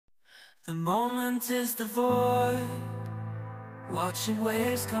The moment is the void, watching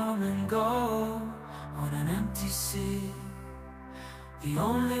waves come and go on an empty sea. The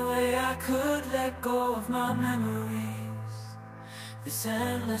only way I could let go of my memories, this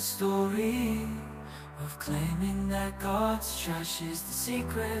endless story of claiming that God's trash is the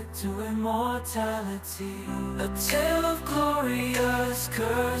secret to immortality. A tale of glorious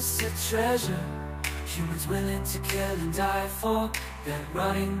cursed treasure, humans willing to kill and die for that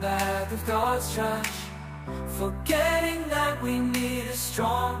rotting bag of God's trash, forgetting that we need a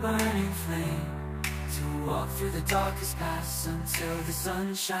strong burning flame to walk through the darkest paths until the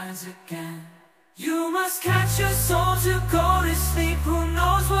sun shines again. You must catch your soul to go to sleep. Who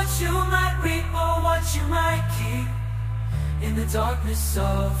knows what you might reap or what you might keep in the darkness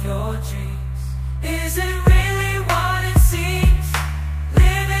of your dreams? Is it really what it seems?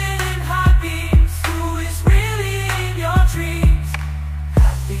 Living in high beams, who is really in your dreams?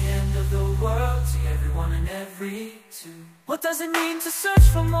 At the end of the world, to everyone and every two. What does it mean to search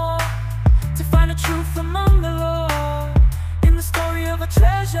for more? To find the truth among the Lord, in the story of a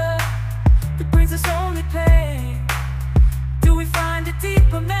treasure that brings us only pain. Do we find a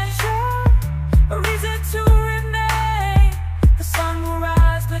deeper measure, a reason to remain? The sun will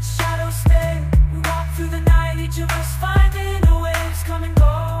rise but shadows stay. We walk through the night, each of us finding the waves come and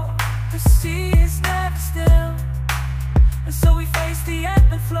go. The sea is never still, and so we face the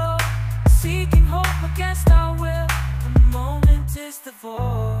ebb and flow, seeking hope against our will. The moment is the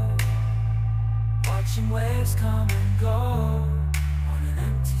void, watching waves come and go on an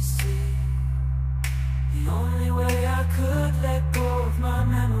empty sea. The only way I could let go of my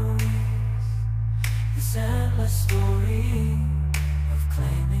memories, this endless story of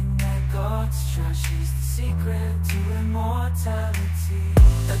claiming that God's trash is the secret to immortality.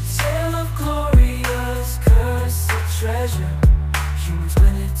 A tale of glorious cursed treasure,